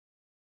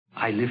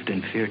I lived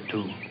in fear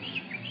too,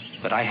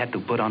 but I had to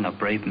put on a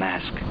brave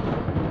mask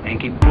and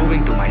keep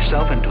proving to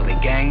myself and to the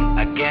gang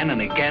again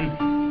and again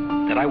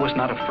that I was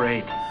not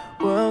afraid.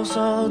 World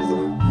so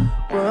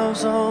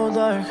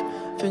dark,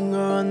 finger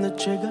on the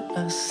trigger,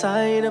 a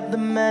sight of the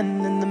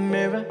man in the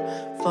mirror,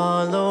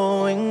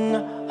 following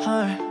a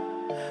heart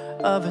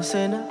of a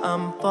sinner.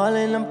 I'm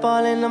falling,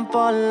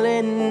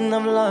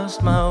 I've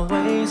lost my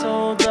way.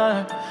 So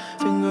dark,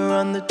 finger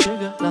on the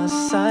trigger,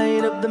 lost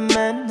sight of the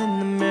man in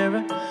the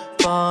mirror,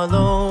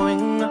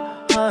 following a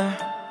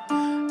heart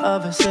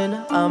of a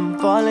sinner. I'm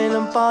falling,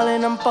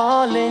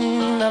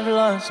 I've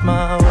lost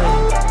my way.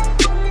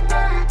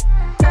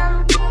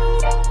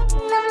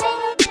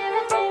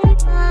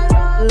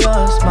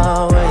 Lost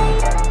my way.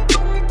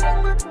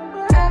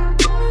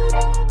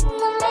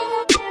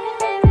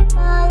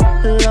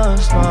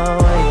 Lost my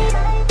way.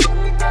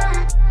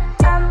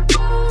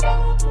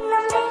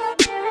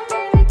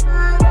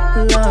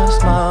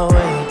 Lost my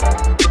way.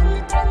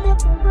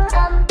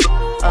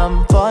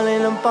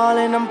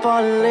 I'm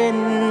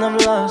falling, I've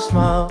lost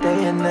my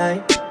day and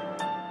night.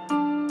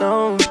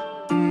 No,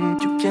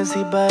 you can't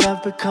see, but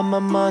I've become a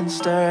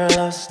monster,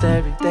 lost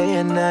every day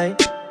and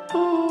night.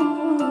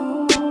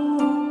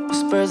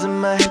 Whispers in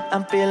my head,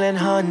 I'm feeling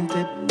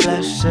haunted,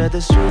 flash of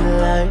the street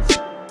lights.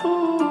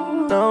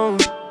 No,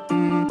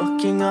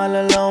 walking all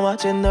alone,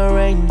 watching the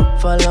rain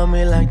follow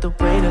me like the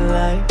weight of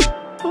life.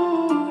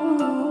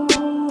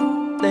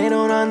 They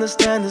don't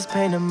understand this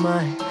pain of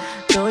mine.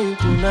 No, you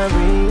do not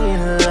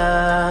realize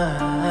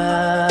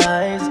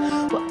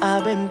what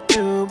I've been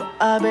through, but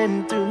I've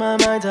been through. My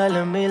mind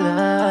telling me lies.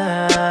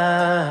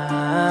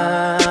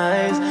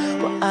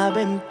 What I've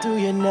been through,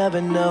 you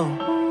never know.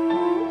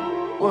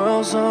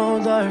 World so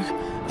dark,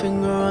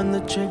 finger on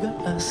the trigger,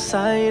 a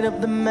sight of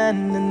the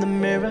man in the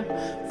mirror,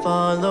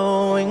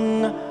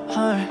 following a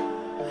heart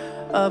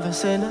of a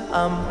sinner.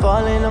 I'm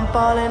falling,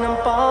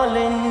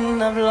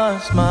 I've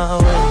lost my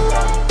way.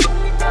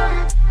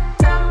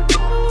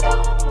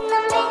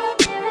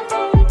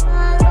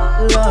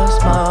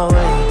 Lost my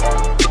way.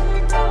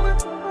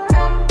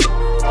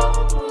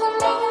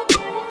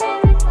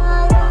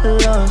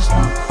 Lost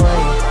my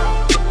way.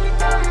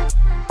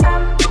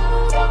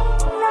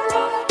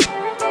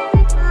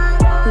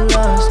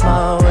 Lost my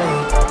way.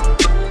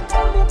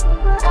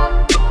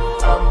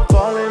 I'm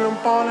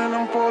falling,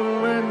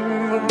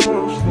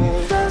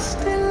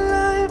 lost in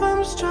life, I'm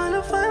just trying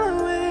to find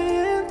my way.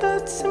 And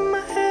thoughts in my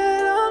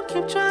head, I'll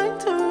keep trying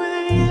to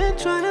rein,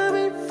 trying to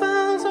be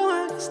found so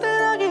I can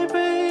stand, I keep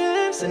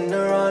praying.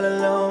 Sinner all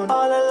alone,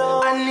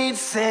 I need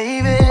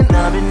saving.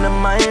 I've been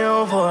on my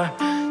own for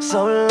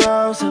so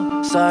long,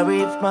 so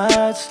sorry if my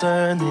heart's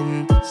turned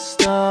into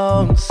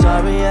stone.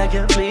 Sorry I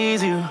can't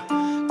please you,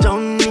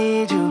 don't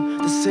need you.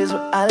 This is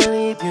where I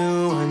leave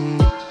you on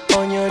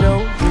you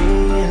don't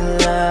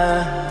realize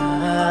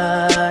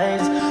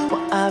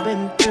what I've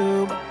been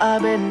through, but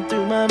I've been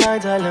through. My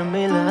mind telling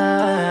me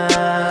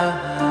lies.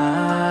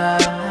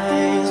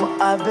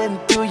 What I've been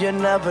through, you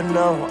never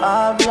know.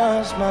 I've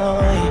lost my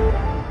way.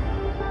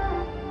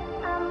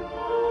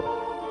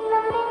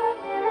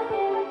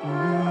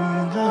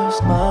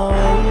 Lost my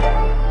way.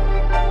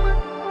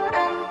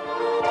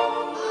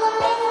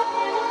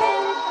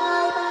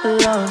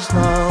 Lost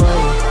my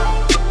way.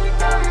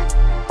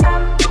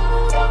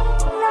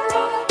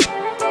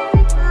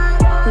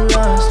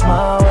 Lost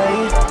my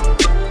way.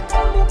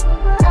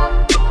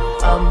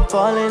 I'm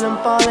falling,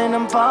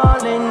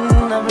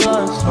 I've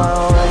lost my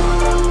way.